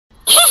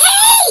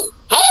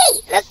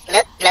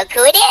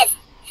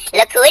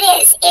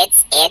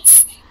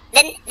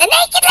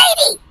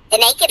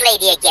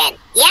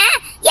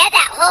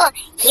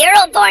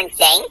hero-born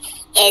thing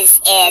is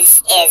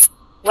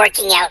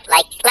working out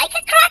like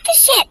a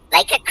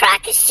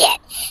crock of shit,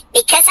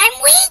 because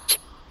I'm weak.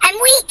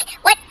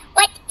 What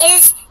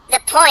is the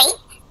point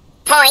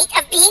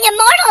of being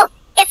immortal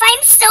if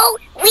I'm so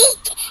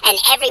weak and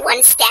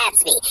everyone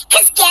stabs me?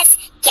 Because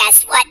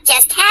guess what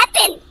just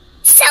happened?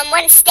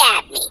 Someone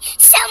stabbed me.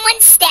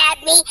 Someone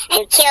stabbed me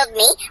and killed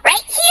me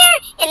right here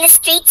in the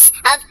streets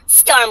of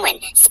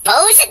Stormwind.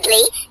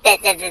 Supposedly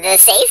the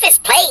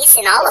safest place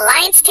in all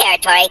Alliance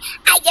territory.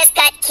 I just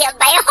got killed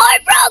by a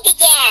horde rogue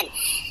again.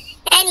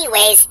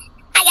 Anyways,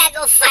 I gotta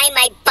go find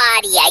my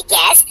body, I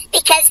guess,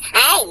 because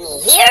I'm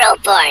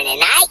hero-born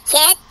and I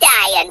can't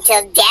die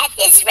until death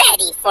is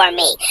ready for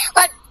me.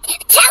 Well,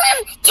 tell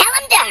him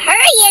to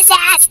hurry his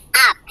ass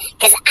up,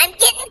 because I'm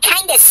getting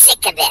kind of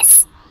sick of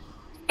this.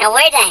 Now,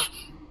 where the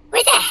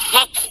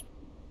heck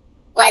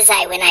was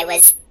I when I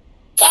was...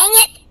 Dang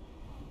it!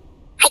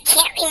 I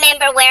can't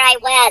remember where I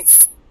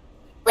was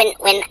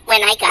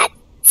when I got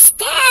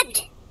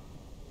stabbed.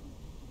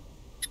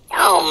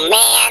 Oh,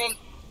 man.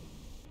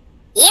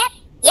 Yep,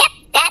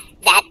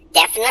 that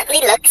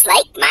definitely looks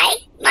like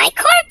my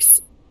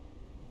corpse.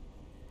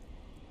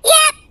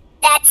 Yep,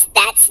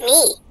 that's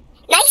me.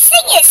 Nice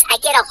thing is, I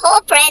get a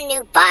whole brand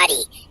new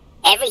body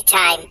every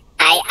time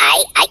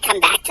I come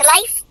back to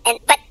life,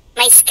 but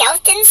my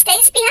skeleton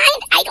stays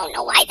behind. I don't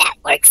know why that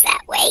works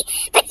that way,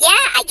 but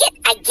yeah, I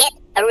get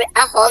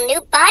a whole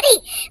new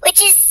body,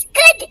 which is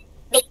good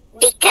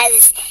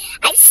because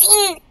I've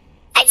seen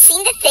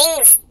the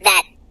things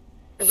that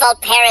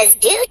Volperas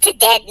do to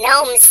dead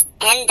gnomes,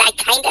 and I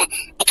kinda want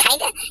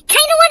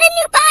a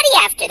new body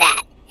after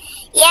that.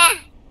 Yeah,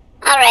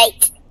 all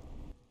right.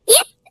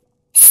 Yep.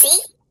 See,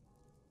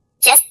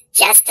 just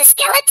the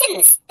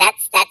skeletons.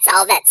 That's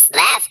all that's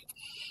left.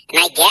 And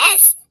I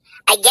guess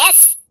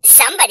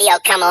somebody will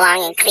come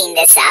along and clean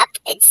this up.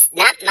 It's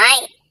not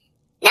my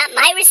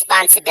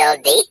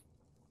responsibility.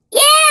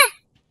 Yeah.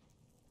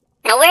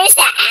 Now where's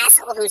that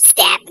asshole who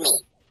stabbed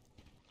me?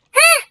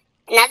 Huh?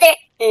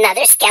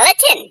 Another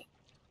skeleton.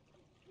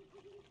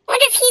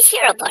 Wonder if he's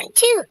hero-born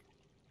too.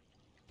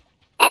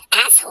 That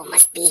asshole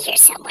must be here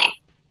somewhere.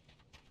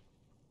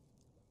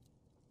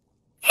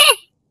 Huh.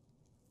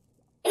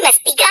 He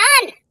must be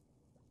gone.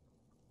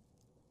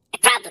 I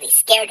probably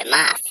scared him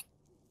off.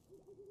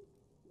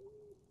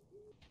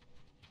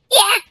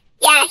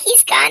 Yeah,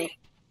 he's gone.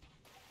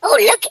 Oh,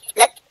 look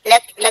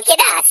at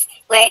us.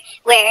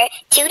 We're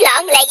two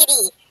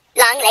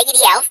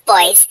long-leggedy elf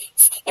boys,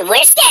 and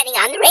we're standing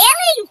on the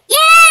railing.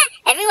 Yeah,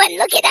 everyone,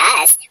 look at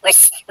us.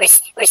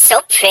 We're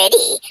so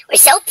pretty. We're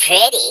so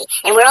pretty,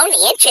 and we're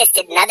only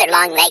interested in other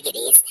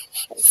long-leggedies,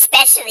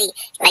 especially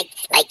like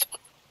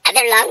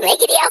other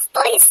long-leggedy elf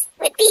boys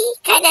would be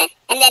kind of.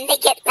 And then they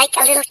get like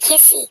a little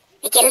kissy.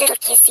 They get a little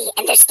kissy,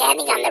 and they're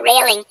standing on the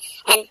railing,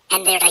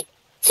 and they're like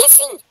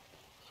kissing.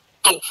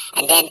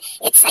 And then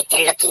it's like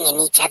they're looking in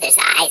each other's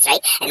eyes,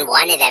 right? And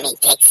one of them, he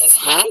takes his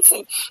hands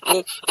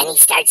and he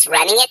starts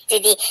running it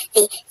through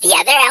the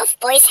other elf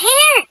boy's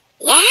hair.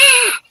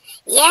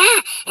 Yeah.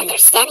 And they're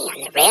standing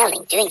on the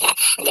railing doing that.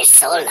 And they're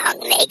so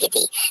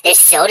long-leggedy.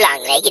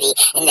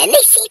 And then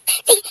they see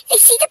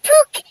the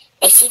Pook.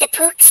 They see the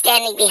Pook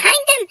standing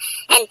behind them.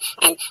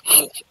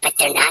 But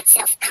they're not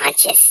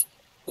self-conscious.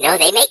 No,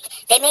 they make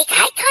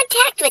eye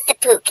contact with the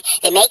Pook.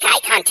 And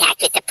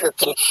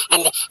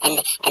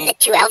the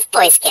two elf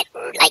boys get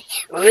like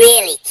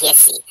really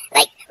kissy.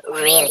 Like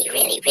really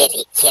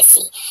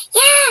kissy.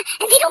 Yeah,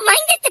 and they don't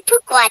mind that the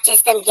Pook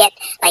watches them get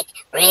like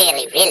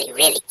really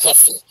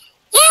kissy.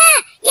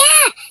 Yeah.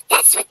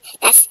 That's what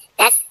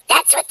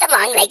the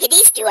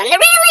long-leggedies do on the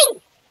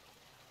railing.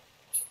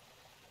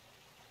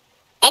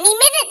 Any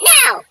minute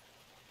now.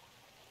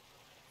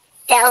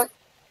 They'll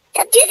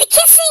do the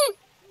kissing.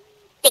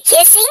 The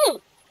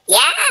kissing,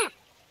 yeah,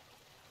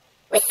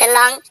 with the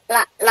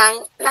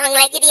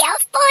long-leggedy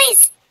elf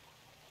boys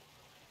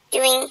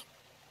doing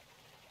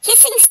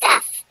kissing stuff.